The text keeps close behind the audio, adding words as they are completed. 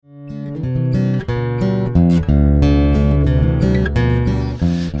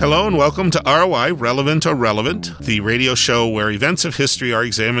and welcome to ROI Relevant or Relevant, the radio show where events of history are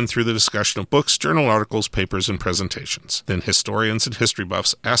examined through the discussion of books, journal articles, papers, and presentations. Then historians and history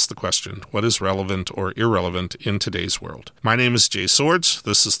buffs ask the question, what is relevant or irrelevant in today's world? My name is Jay Swords.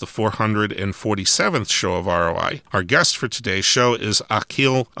 This is the 447th show of ROI. Our guest for today's show is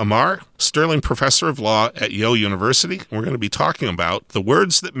Akhil Amar, Sterling Professor of Law at Yale University. We're going to be talking about The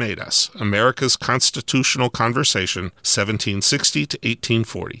Words That Made Us, America's Constitutional Conversation, 1760 to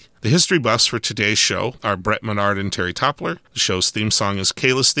 1840. The history buffs for today's show are Brett Menard and Terry Toppler. The show's theme song is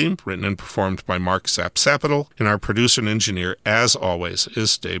Kayla's Theme, written and performed by Mark Zapsapital, and our producer and engineer, as always,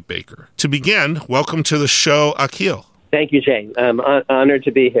 is Dave Baker. To begin, welcome to the show, Akhil. Thank you, Jay. I'm honored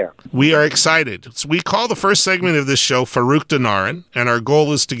to be here. We are excited. So we call the first segment of this show Farouk Dinaran, and our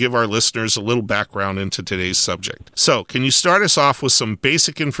goal is to give our listeners a little background into today's subject. So, can you start us off with some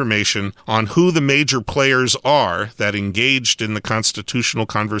basic information on who the major players are that engaged in the constitutional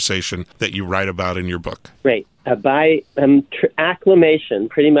conversation that you write about in your book? Great. By acclamation,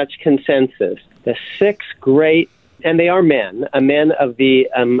 pretty much consensus, the six great, and they are men of the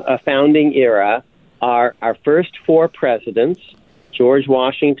founding era, are our first four presidents, George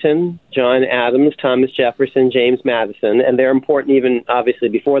Washington, John Adams, Thomas Jefferson, James Madison, and they're important even obviously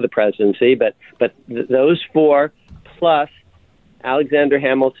before the presidency, but those four plus Alexander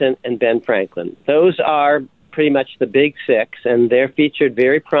Hamilton and Ben Franklin. Those are pretty much the big six, and they're featured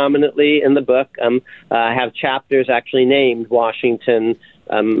very prominently in the book. I have chapters actually named Washington,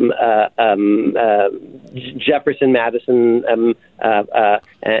 Jefferson, Madison,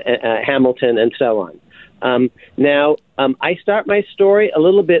 Hamilton, and so on. Now, I start my story a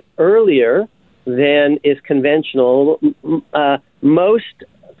little bit earlier than is conventional. Most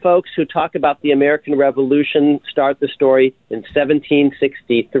folks who talk about the American Revolution start the story in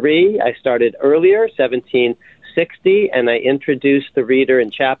 1763. I started earlier, 1760, and I introduced the reader in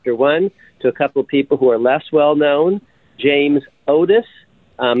Chapter 1 to a couple of people who are less well known. James Otis.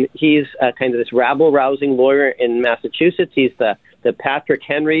 He's kind of this rabble-rousing lawyer in Massachusetts. He's the Patrick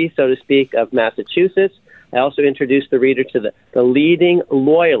Henry, so to speak, of Massachusetts. I also introduced the reader to the leading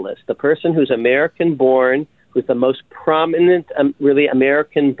loyalist, the person who's American-born, who's the most prominent, really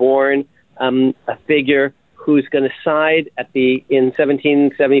American-born figure who's going to side in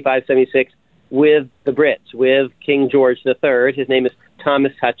 1775-76 with the Brits, with King George III. His name is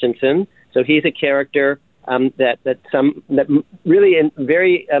Thomas Hutchinson. So he's a character that really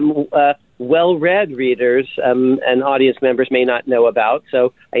very well-read readers and audience members may not know about.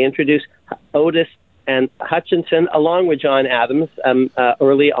 So I introduced Otis and Hutchinson along with John Adams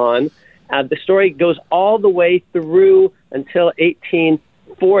early on. The story goes all the way through until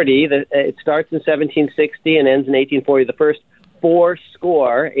 1840. It starts in 1760 and ends in 1840, the first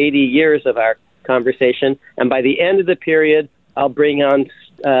 80 years of our conversation. And by the end of the period, I'll bring on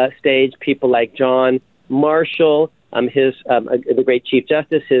stage people like John Marshall, the great Chief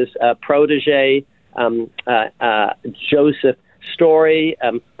Justice, his protege, Joseph Story.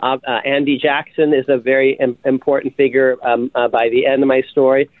 Andy Jackson is a very important figure by the end of my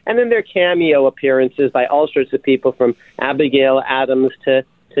story. And then there are cameo appearances by all sorts of people, from Abigail Adams to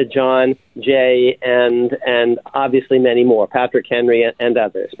John Jay and obviously many more, Patrick Henry and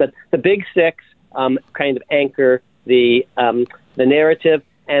others. But the big six kind of anchor the narrative.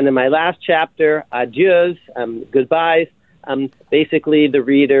 And in my last chapter, adieus, goodbyes, basically the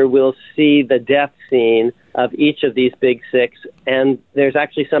reader will see the death scene of each of these big six, and there's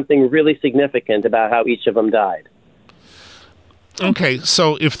actually something really significant about how each of them died. Okay,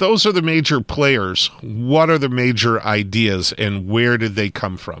 so if those are the major players, what are the major ideas and where did they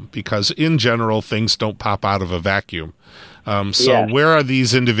come from? Because in general, things don't pop out of a vacuum. Where are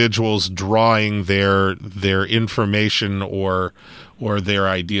these individuals drawing their information or their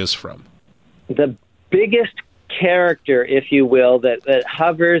ideas from? The biggest character, if you will, that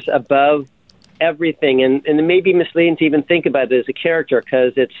hovers above everything, and it may be misleading to even think about it as a character,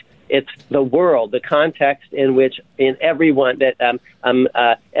 because it's the world, the context in which everyone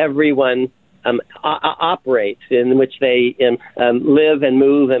operates, in which they live and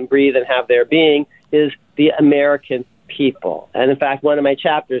move and breathe and have their being, is the American people. And in fact, one of my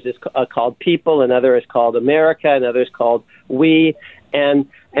chapters is called People, another is called America, another is called We. And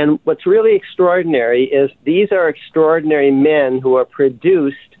what's really extraordinary is these are extraordinary men who are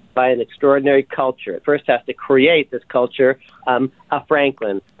produced by an extraordinary culture. It first has to create this culture, a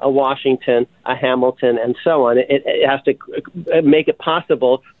Franklin, a Washington, a Hamilton, and so on. It has to make it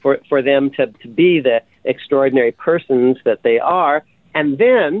possible for them to be the extraordinary persons that they are. And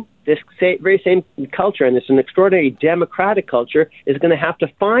then this very same culture, and it's an extraordinary democratic culture, is going to have to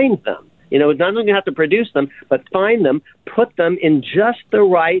find them. It's not only going to have to produce them, but find them, put them in just the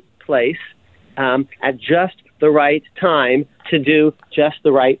right place at just the right time to do just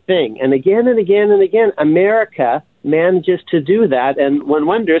the right thing. And again and again and again, America manages to do that, and one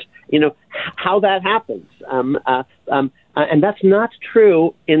wonders, how that happens. And that's not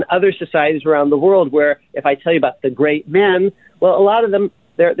true in other societies around the world, where if I tell you about the great men, well, a lot of them,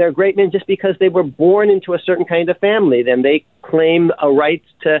 they're great men just because they were born into a certain kind of family. Then they claim a right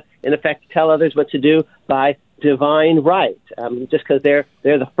to, in effect, tell others what to do by divine right, just because they're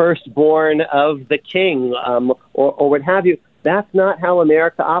the firstborn of the king, or what have you. That's not how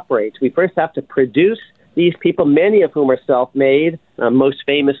America operates. We first have to produce these people, many of whom are self-made, most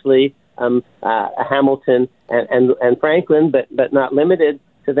famously Hamilton and Franklin, but not limited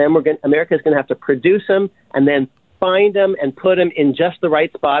to them. America's going to have to produce them and then find them and put them in just the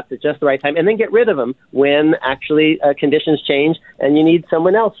right spots at just the right time, and then get rid of them when actually conditions change and you need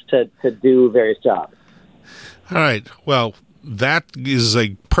someone else to do various jobs. All right. Well, that is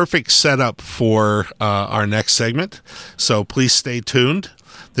a perfect setup for our next segment. So please stay tuned.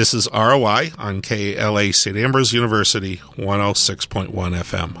 This is ROI on KALA St. Ambrose University, 106.1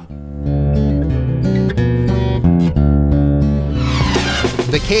 FM.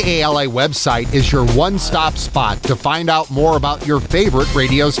 The KALA website is your one-stop spot to find out more about your favorite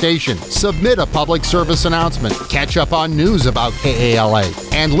radio station. Submit a public service announcement, catch up on news about KALA,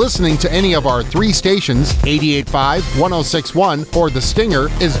 and listening to any of our 3 stations, 88.5, 106.1, or The Stinger,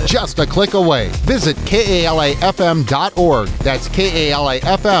 is just a click away. Visit KALAFM.org. That's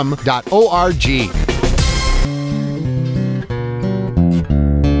KALAFM.org.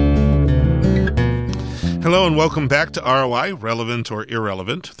 Hello and welcome back to ROI, Relevant or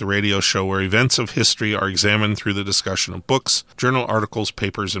Irrelevant, the radio show where events of history are examined through the discussion of books, journal articles,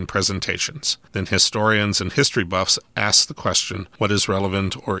 papers, and presentations. Then historians and history buffs ask the question, what is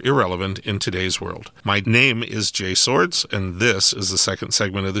relevant or irrelevant in today's world? My name is Jay Swords, and this is the second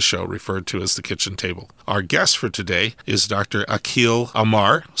segment of the show referred to as the kitchen table. Our guest for today is Dr. Akhil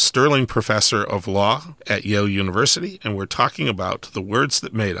Amar, Sterling Professor of Law at Yale University, and we're talking about The Words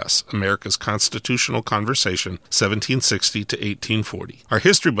That Made Us, America's Constitutional Conversation, 1760 to 1840. Our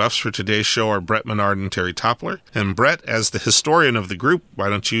history buffs for today's show are Brett Menard and Terry Toppler. And Brett, as the historian of the group, why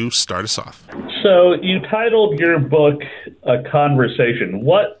don't you start us off? So you titled your book A Conversation.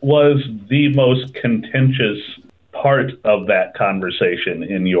 What was the most contentious part of that conversation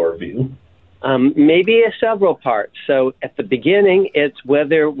in your view? Maybe several parts. So at the beginning, it's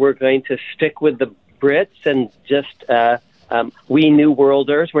whether we're going to stick with the Brits and just we New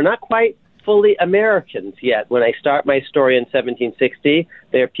Worlders. We're not quite fully Americans yet. When I start my story in 1760,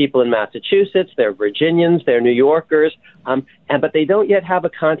 there are people in Massachusetts, they're Virginians, they're New Yorkers, but they don't yet have a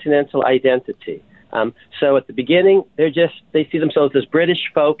continental identity. So at the beginning, they see themselves as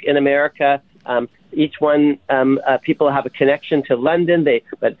British folk in America. Each one, people have a connection to London,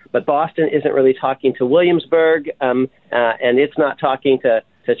 but Boston isn't really talking to Williamsburg, and it's not talking to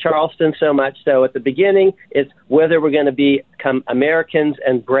Charleston so much. So at the beginning, it's whether we're going to become Americans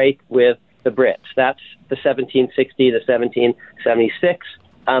and break with the Brits. That's the 1760 to 1776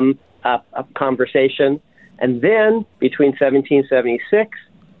 conversation. And then between 1776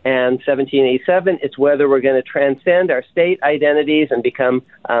 and 1787, it's whether we're going to transcend our state identities and become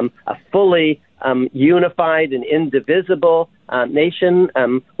a fully unified and indivisible nation,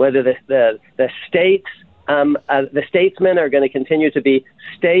 whether the states, the statesmen are going to continue to be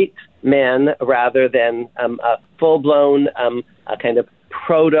statesmen rather than a full-blown kind of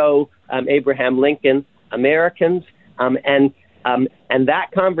proto-Abraham Lincoln Americans, and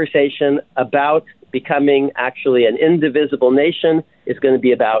that conversation about becoming actually an indivisible nation is going to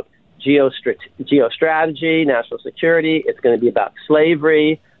be about geostrategy, national security. It's going to be about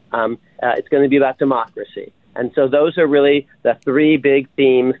slavery. It's going to be about democracy. And so those are really the 3 big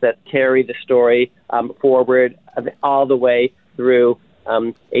themes that carry the story forward all the way through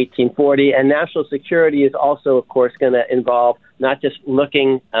 1840. And national security is also, of course, going to involve not just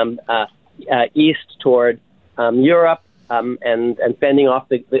looking east toward Europe and fending off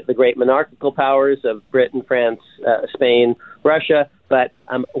the great monarchical powers of Britain, France, Spain, Russia, but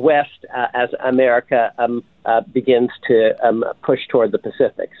west as America begins to push toward the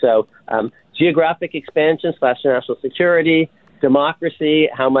Pacific. So geographic expansion / national security, democracy,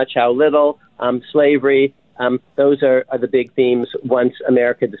 how much, how little, slavery, those are the big themes once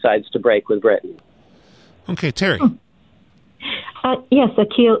America decides to break with Britain. Okay, Terry. Yes,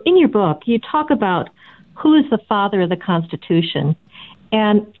 Akhil, in your book, you talk about who is the father of the Constitution.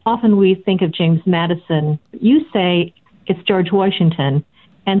 And often we think of James Madison. You say it's George Washington,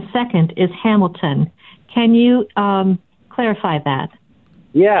 and second is Hamilton. Can you clarify that?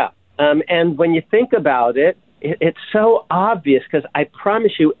 Yeah. And when you think about it, it's so obvious because I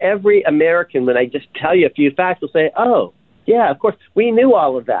promise you, every American, when I just tell you a few facts, will say, "Oh, yeah, of course, we knew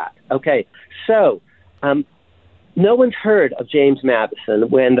all of that." Okay, so no one's heard of James Madison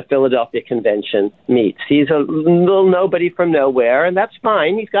when the Philadelphia Convention meets. He's a little nobody from nowhere, and that's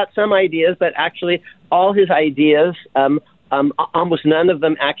fine. He's got some ideas, but actually all his ideas, almost none of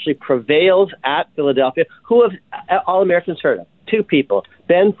them actually prevails at Philadelphia. Who have all Americans heard of? Two people: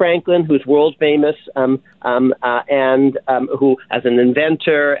 Ben Franklin, who's world famous, and who, as an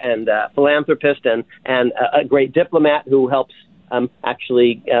inventor and philanthropist and a great diplomat who helps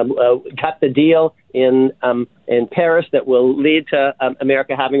actually cut the deal in Paris that will lead to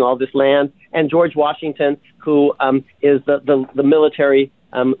America having all this land, and George Washington, who is the military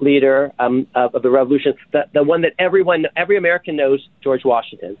leader of the Revolution, the one that every American knows, George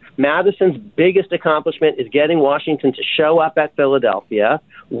Washington. Madison's biggest accomplishment is getting Washington to show up at Philadelphia,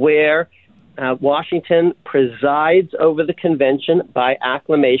 where Washington presides over the convention by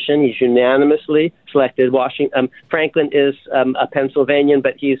acclamation. He's unanimously selected. Franklin is a Pennsylvanian,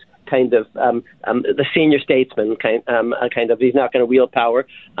 but he's kind of the senior statesman. Kind of. He's not going to wield power.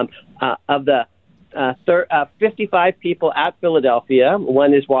 Of the 55 people at Philadelphia,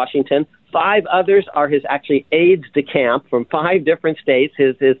 one is Washington. 5 others are his actually aides de camp from 5 different states,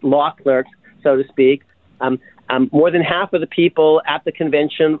 his law clerks, so to speak. More than half of the people at the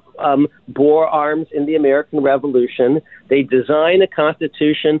convention bore arms in the American Revolution. They design a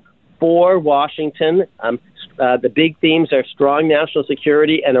constitution for Washington. The big themes are strong national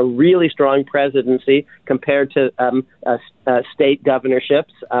security and a really strong presidency compared to state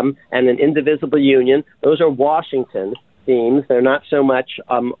governorships, and an indivisible union. Those are Washington themes. They're not so much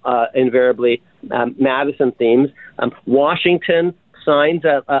invariably Madison themes. Washington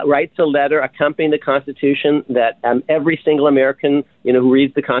writes a letter accompanying the Constitution that every single American, who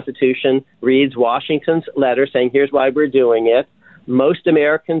reads the Constitution reads Washington's letter saying, "Here's why we're doing it." Most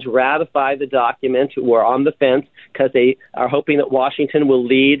Americans ratify the document who are on the fence because they are hoping that Washington will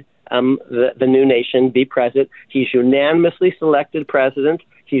lead the new nation, be president. He's unanimously selected president.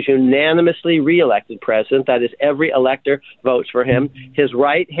 He's unanimously reelected president. That is, every elector votes for him. His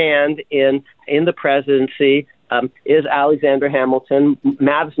right hand in the presidency is Alexander Hamilton.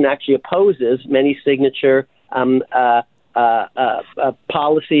 Madison actually opposes many signature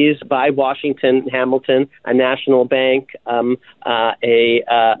policies by Washington Hamilton, a national bank, a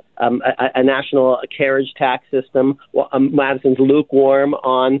national carriage tax system. Madison's lukewarm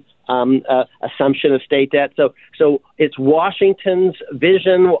on assumption of state debt. So it's Washington's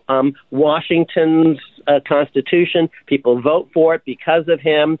vision, Washington's Constitution. People vote for it because of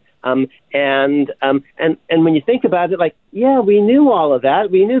him. And when you think about it, we knew all of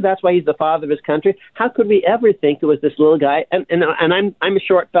that. We knew that's why he's the father of his country. How could we ever think it was this little guy? And I'm a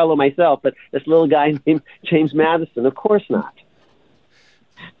short fellow myself, but this little guy named James Madison? Of course not.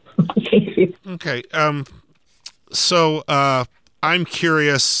 Okay. So I'm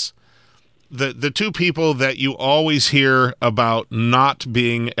curious. The two people that you always hear about not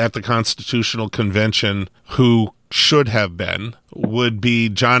being at the Constitutional Convention who should have been would be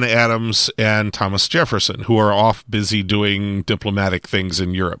John Adams and Thomas Jefferson, who are off busy doing diplomatic things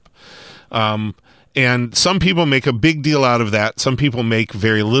in Europe. And some people make a big deal out of that. Some people make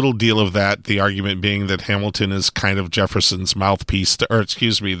very little deal of that, the argument being that Hamilton is kind of Jefferson's mouthpiece,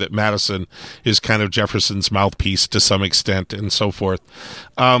 that Madison is kind of Jefferson's mouthpiece to some extent, and so forth.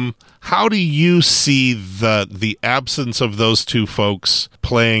 How do you see the absence of those two folks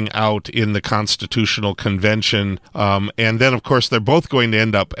playing out in the Constitutional Convention? And then, of course, they're both going to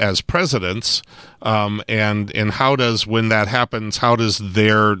end up as presidents. And how does, when that happens, how does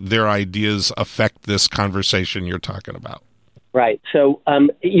their ideas affect this conversation you're talking about? Right. So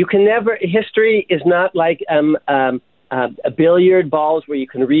you can never. History is not like billiard balls where you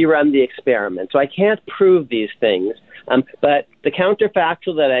can rerun the experiment. So I can't prove these things. But the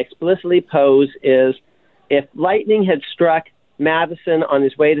counterfactual that I explicitly pose is, if lightning had struck Madison on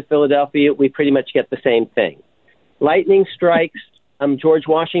his way to Philadelphia, we pretty much get the same thing. Lightning strikes George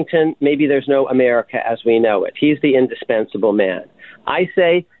Washington, maybe there's no America as we know it. He's the indispensable man. I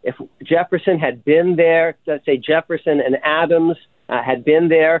say if Jefferson had been there, let's say Jefferson and Adams had been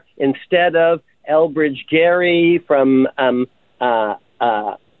there instead of Elbridge Gerry from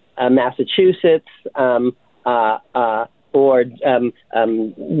Massachusetts, or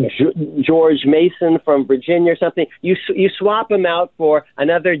George Mason from Virginia or something. You swap them out for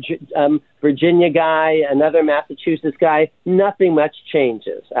another Virginia guy, another Massachusetts guy. Nothing much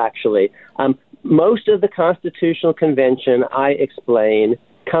changes, actually. Most of the Constitutional Convention, I explain,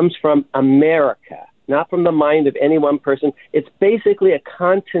 comes from America, not from the mind of any one person. It's basically a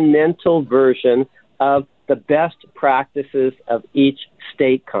continental version of the best practices of each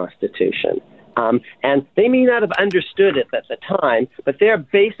state constitution. And they may not have understood it at the time, but they're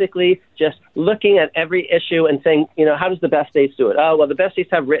basically just looking at every issue and saying, how does the best states do it? Oh, well, the best states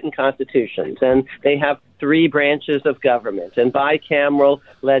have written constitutions, and they have 3 branches of government and bicameral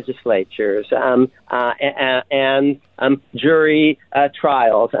legislatures and jury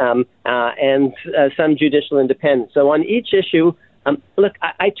trials and some judicial independence. So on each issue, look,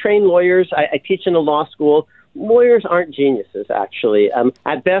 I train lawyers. I teach in a law school. Lawyers aren't geniuses, actually.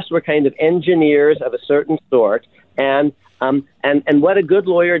 At best, we're kind of engineers of a certain sort, and what a good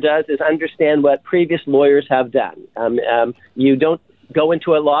lawyer does is understand what previous lawyers have done. You don't go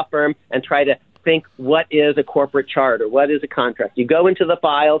into a law firm and try to think what is a corporate charter, what is a contract. You go into the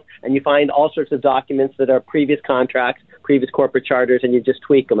files and you find all sorts of documents that are previous contracts, previous corporate charters, and you just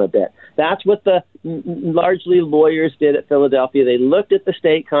tweak them a bit. That's what the largely lawyers did at Philadelphia. They looked at the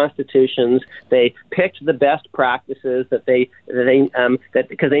state constitutions. They picked the best practices that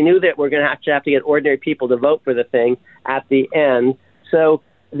because they knew that we're going to have to get ordinary people to vote for the thing at the end. So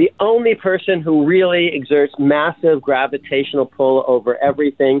the only person who really exerts massive gravitational pull over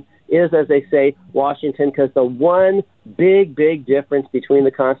everything is, as they say, Washington, because the one big difference between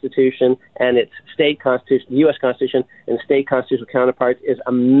the Constitution and its state constitution, the U.S. Constitution, and state constitutional counterparts is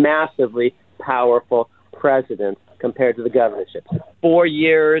a massively powerful president compared to the governorship. 4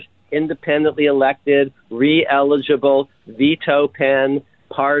 years, independently elected, re-eligible, veto pen,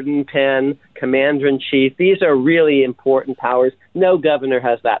 pardon pen, commander-in-chief. These are really important powers. No governor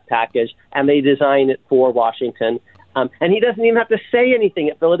has that package, and they design it for Washington. And he doesn't even have to say anything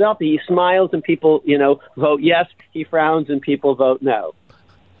at Philadelphia. He smiles and people, vote yes. He frowns and people vote no.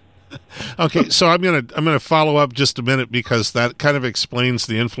 Okay, so I'm gonna follow up just a minute because that kind of explains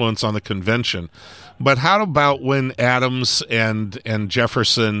the influence on the convention. But how about when Adams and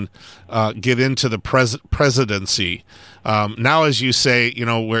Jefferson get into the presidency? Now, as you say,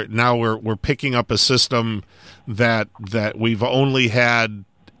 we're picking up a system that we've only had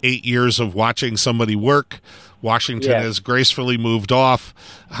 8 years of watching somebody work. Washington has gracefully moved off.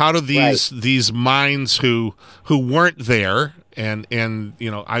 How do these minds who weren't there, and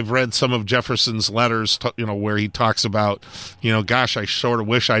I've read some of Jefferson's letters, where he talks about, gosh, I sort of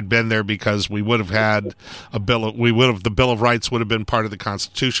wish I'd been there because we would have had the Bill of Rights would have been part of the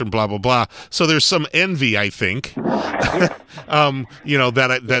Constitution, blah blah blah. So there's some envy, I think,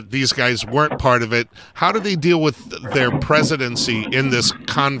 that these guys weren't part of it. How do they deal with their presidency in this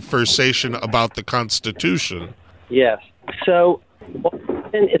conversation about the Constitution? Yes. So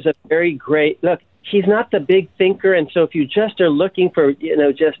Washington is a very great look. He's not the big thinker, and so if you just are looking for,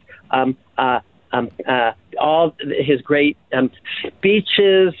 all his great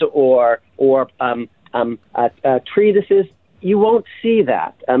speeches or treatises, you won't see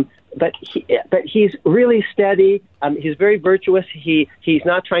that. But he's really steady. He's very virtuous. He's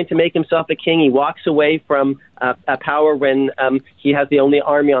not trying to make himself a king. He walks away from power when he has the only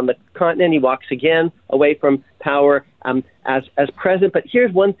army on the continent. He walks again away from power as president. But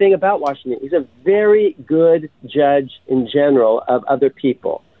here's one thing about Washington: he's a very good judge in general of other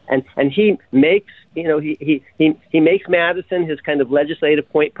people, and he makes he makes Madison his kind of legislative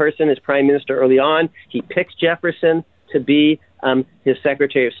point person, his prime minister early on. He picks Jefferson to be his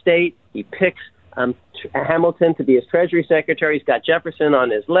Secretary of State. He picks Hamilton to be his Treasury Secretary. He's got Jefferson on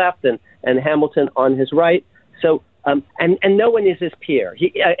his left and Hamilton on his right. So and no one is his peer.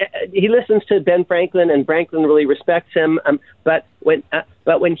 He listens to Ben Franklin, and Franklin really respects him. But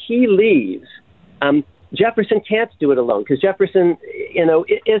when he leaves, Jefferson can't do it alone because Jefferson,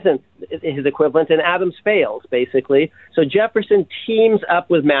 isn't his equivalent, and Adams fails basically. So Jefferson teams up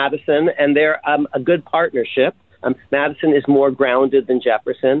with Madison, and they're a good partnership. Madison is more grounded than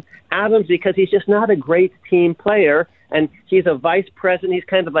Jefferson. Adams, because he's just not a great team player, and he's a vice president. He's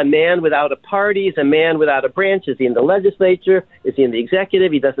kind of a man without a party. He's a man without a branch. Is he in the legislature? Is he in the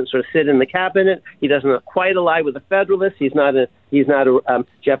executive? He doesn't sort of sit in the cabinet. He doesn't quite ally with the Federalists. He's not a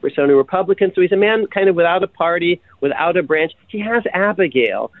Jeffersonian Republican. So he's a man kind of without a party, without a branch. He has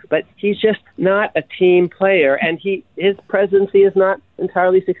Abigail, but he's just not a team player, and his presidency is not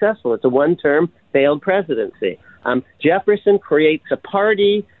entirely successful. It's a one-term failed presidency. Jefferson creates a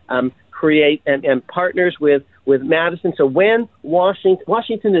party, and partners with Madison. So when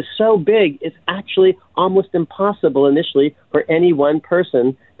Washington is so big, it's actually almost impossible initially for any one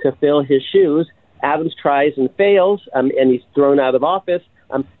person to fill his shoes. Adams tries and fails, and he's thrown out of office.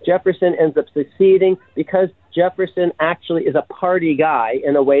 Jefferson ends up succeeding because Jefferson actually is a party guy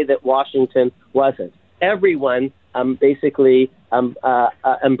in a way that Washington wasn't. Everyone basically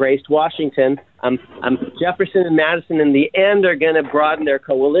embraced Washington. Jefferson and Madison in the end are going to broaden their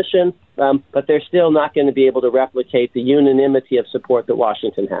coalition. but they're still not going to be able to replicate the unanimity of support that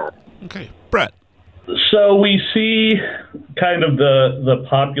Washington had. Okay. Brett. So we see kind of the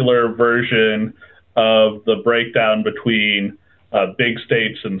popular version of the breakdown between big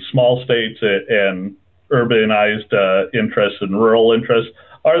states and small states and urbanized interests and rural interests.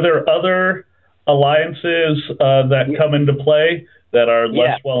 Are there other alliances that come into play that are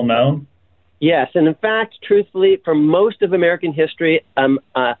less well known? Yes, and in fact, truthfully, for most of American history,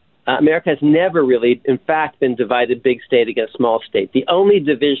 America has never really, in fact, been divided big state against small state. The only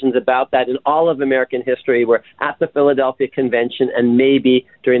divisions about that in all of American history were at the Philadelphia Convention and maybe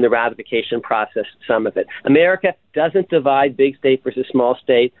during the ratification process, some of it. America doesn't divide big state versus small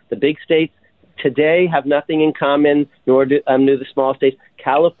state. The big states today have nothing in common, nor do the small states.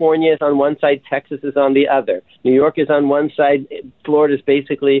 California is on one side, Texas is on the other. New York is on one side, Florida is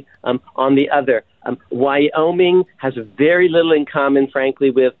basically on the other. Wyoming has very little in common,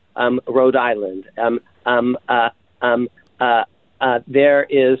 frankly, with Rhode Island.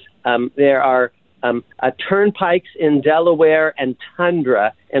 There are turnpikes in Delaware and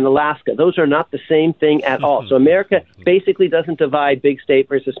tundra in Alaska. Those are not the same thing at all. So America basically doesn't divide big state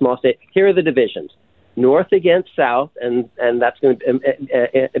versus small state. Here are the divisions. North against South, and that's going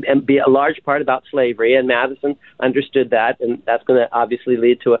to be a large part about slavery, and Madison understood that, and that's going to obviously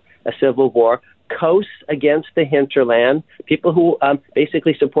lead to a civil war. Coasts against the hinterland. People who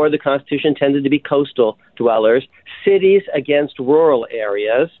basically supported the Constitution tended to be coastal dwellers. Cities against rural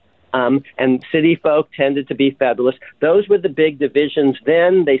areas. And city folk tended to be Federalists. Those were the big divisions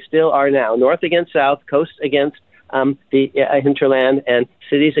then. They still are now. North against South, coasts against the hinterland, and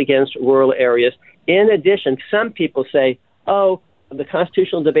cities against rural areas. In addition, some people say, the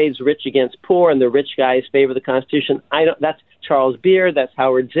constitutional debate is rich against poor, and the rich guys favor the Constitution. That's Charles Beard. That's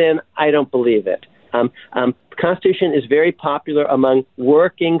Howard Zinn. I don't believe it. The Constitution is very popular among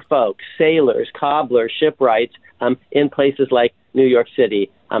working folks, sailors, cobblers, shipwrights, in places like New York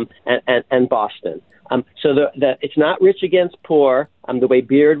City and Boston. So it's not rich against poor, the way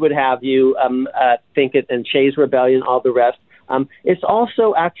Beard would have you think it, and Shays Rebellion, all the rest. It's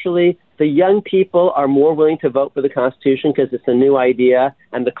also actually the young people are more willing to vote for the Constitution because it's a new idea.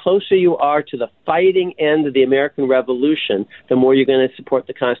 And the closer you are to the fighting end of the American Revolution, the more you're going to support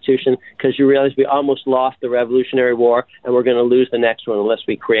the Constitution, because you realize we almost lost the Revolutionary War and we're going to lose the next one unless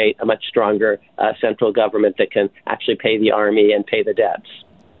we create a much stronger central government that can actually pay the army and pay the debts.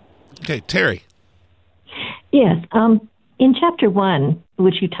 Okay, Terry. Yes. In Chapter 1,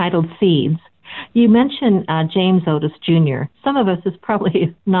 which you titled Seeds, you mentioned James Otis Jr. Some of us has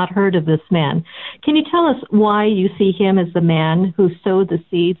probably not heard of this man. Can you tell us why you see him as the man who sowed the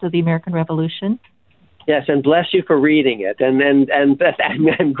seeds of the American Revolution? Yes, and bless you for reading it, and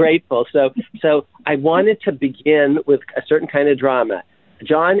I'm grateful. So I wanted to begin with a certain kind of drama.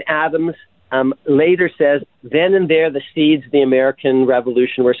 John Adams later says, then and there the seeds of the American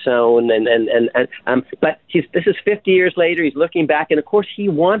Revolution were sown, but this is 50 years later. He's looking back, and of course he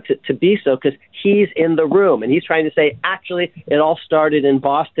wants it to be so because he's in the room, and he's trying to say, actually, it all started in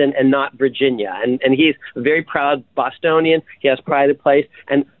Boston and not Virginia, and he's a very proud Bostonian. He has pride of place,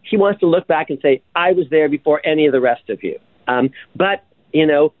 and he wants to look back and say, I was there before any of the rest of you. But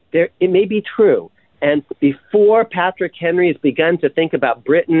it may be true. And before Patrick Henry has begun to think about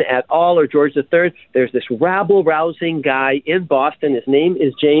Britain at all, or George III, there's this rabble-rousing guy in Boston. His name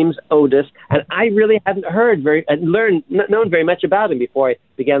is James Otis, and I really hadn't known very much about him before I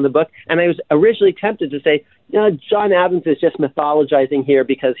began the book. And I was originally tempted to say, John Adams is just mythologizing here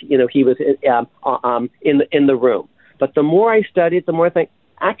because he was in the room. But the more I studied, the more I think,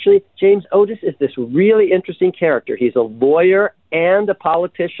 actually, James Otis is this really interesting character. He's a lawyer and a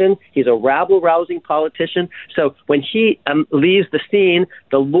politician. He's a rabble-rousing politician. So when he leaves the scene,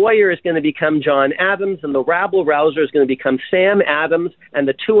 the lawyer is going to become John Adams, and the rabble-rouser is going to become Sam Adams, and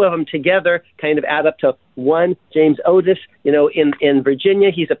the two of them together kind of add up to one James Otis. In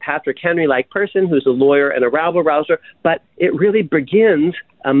Virginia, he's a Patrick Henry-like person who's a lawyer and a rabble-rouser, but it really begins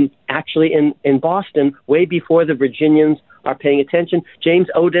actually in Boston way before the Virginians are paying attention. James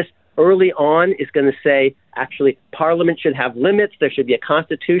Otis early on is going to say, actually, Parliament should have limits. There should be a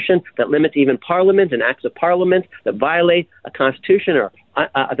constitution that limits even Parliament and acts of Parliament that violate a constitution or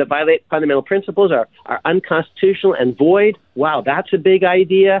that violate fundamental principles are unconstitutional and void. Wow, that's a big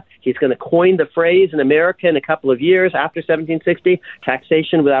idea. He's going to coin the phrase in America in a couple of years after 1760,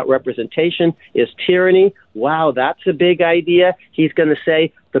 taxation without representation is tyranny. Wow, that's a big idea. He's going to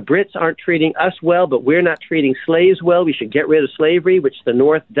say the Brits aren't treating us well, but we're not treating slaves well. We should get rid of slavery, which the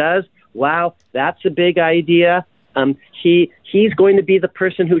North does. Wow, that's a big idea. He's going to be the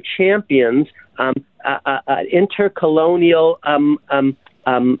person who champions intercolonial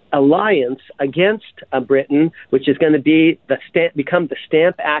alliance against Britain, which is going to be become the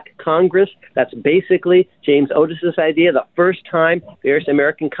Stamp Act Congress. That's basically James Otis's idea. The first time various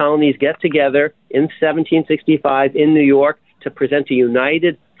American colonies get together in 1765 in New York to present a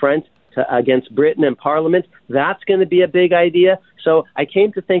united front against Britain and Parliament. That's going to be a big idea. So I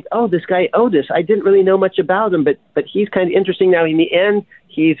came to think, this guy Otis, I didn't really know much about him, but he's kind of interesting. Now, in the end,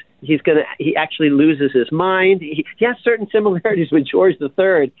 he actually loses his mind. He has certain similarities with George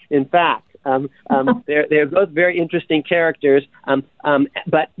III, in fact. They're both very interesting characters,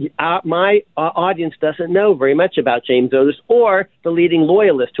 but my audience doesn't know very much about James Otis or the leading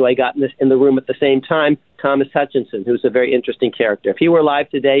loyalist who I got in the room at the same time, Thomas Hutchinson, who's a very interesting character. If he were alive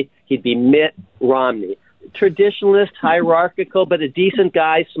today, he'd be Mitt Romney. Traditionalist, hierarchical, but a decent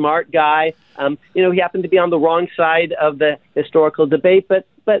guy, smart guy. He happened to be on the wrong side of the historical debate, but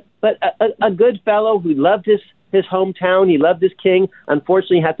a good fellow who loved his hometown. He loved his king.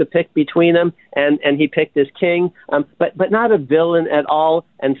 Unfortunately, he had to pick between them, and he picked his king, but not a villain at all.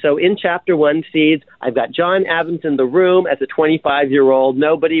 And so in Chapter 1, Seeds, I've got John Adams in the room as a 25-year-old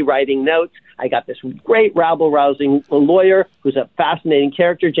nobody writing notes. I got this great rabble-rousing lawyer who's a fascinating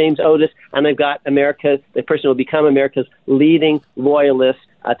character, James Otis, and I've got the person who will become America's leading loyalist,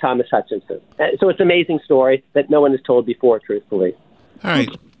 Thomas Hutchinson. So it's an amazing story that no one has told before, truthfully. All right.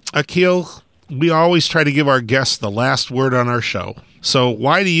 Akhil, we always try to give our guests the last word on our show. So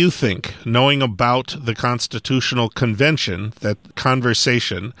why do you think knowing about the Constitutional Convention, that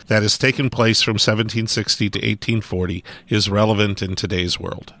conversation that has taken place from 1760 to 1840, is relevant in today's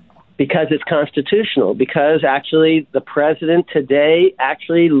world? Because it's constitutional, because actually the president today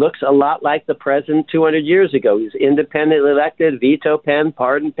actually looks a lot like the president 200 years ago. He's independently elected, veto pen,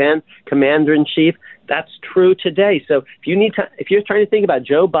 pardon pen, commander-in-chief. That's true today. So if you're trying to think about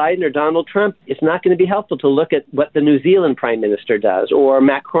Joe Biden or Donald Trump, it's not going to be helpful to look at what the New Zealand prime minister does or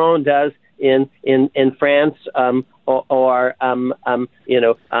Macron does in France, or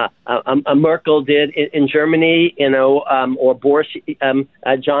Merkel did in Germany, or Boris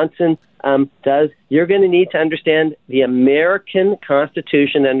Johnson does. You're going to need to understand the American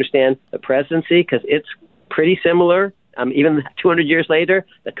Constitution, understand the presidency, because it's pretty similar. Even 200 years later,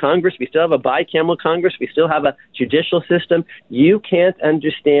 the Congress, we still have a bicameral Congress. We still have a judicial system. You can't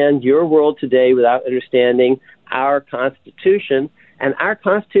understand your world today without understanding our Constitution. And our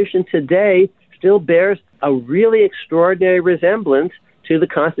Constitution today still bears a really extraordinary resemblance to the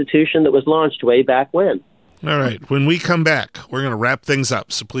Constitution that was launched way back when. All right. When we come back, we're going to wrap things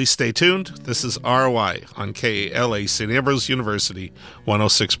up. So please stay tuned. This is ROI on KALA St. Ambrose University,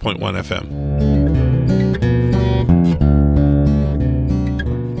 106.1 FM.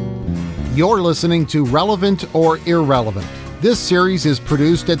 You're listening to Relevant or Irrelevant. This series is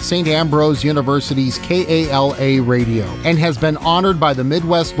produced at St. Ambrose University's KALA Radio and has been honored by the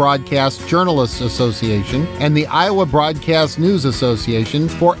Midwest Broadcast Journalists Association and the Iowa Broadcast News Association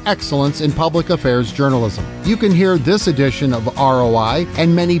for excellence in public affairs journalism. You can hear this edition of ROI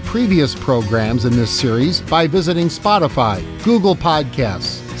and many previous programs in this series by visiting Spotify, Google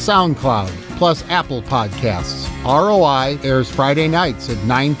Podcasts, SoundCloud, plus Apple Podcasts. ROI airs Friday nights at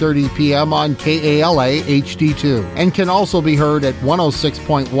 9:30 p.m. on KALA HD2 and can also be heard at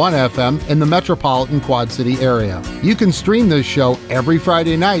 106.1 FM in the metropolitan Quad City area. You can stream this show every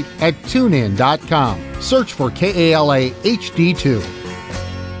Friday night at tunein.com. Search for KALA HD2.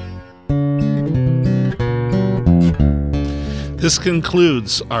 This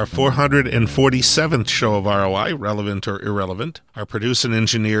concludes our 447th show of ROI, Relevant or Irrelevant. Our producer and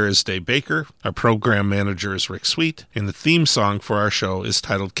engineer is Dave Baker. Our program manager is Rick Sweet. And the theme song for our show is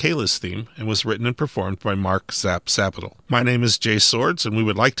titled Kayla's Theme and was written and performed by Mark Zapital. My name is Jay Swords, and we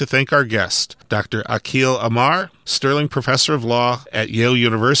would like to thank our guest, Dr. Akhil Amar, Sterling Professor of Law at Yale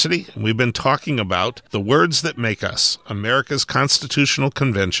University. And we've been talking about The Words That Make Us, America's Constitutional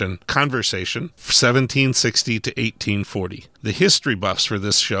Convention Conversation, 1760 to 1840. The history buffs for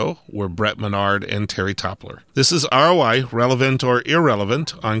this show were Brett Menard and Terry Toppler. This is ROI, Relevant or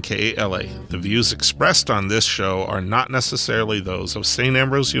Irrelevant on KALA. The views expressed on this show are not necessarily those of St.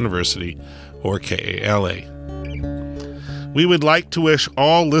 Ambrose University or KALA. We would like to wish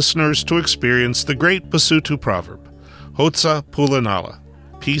all listeners to experience the great Basutu proverb, Hotsa Pulanala,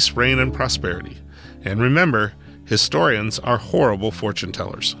 peace, reign, and prosperity. And remember, historians are horrible fortune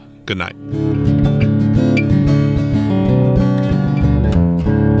tellers. Good night.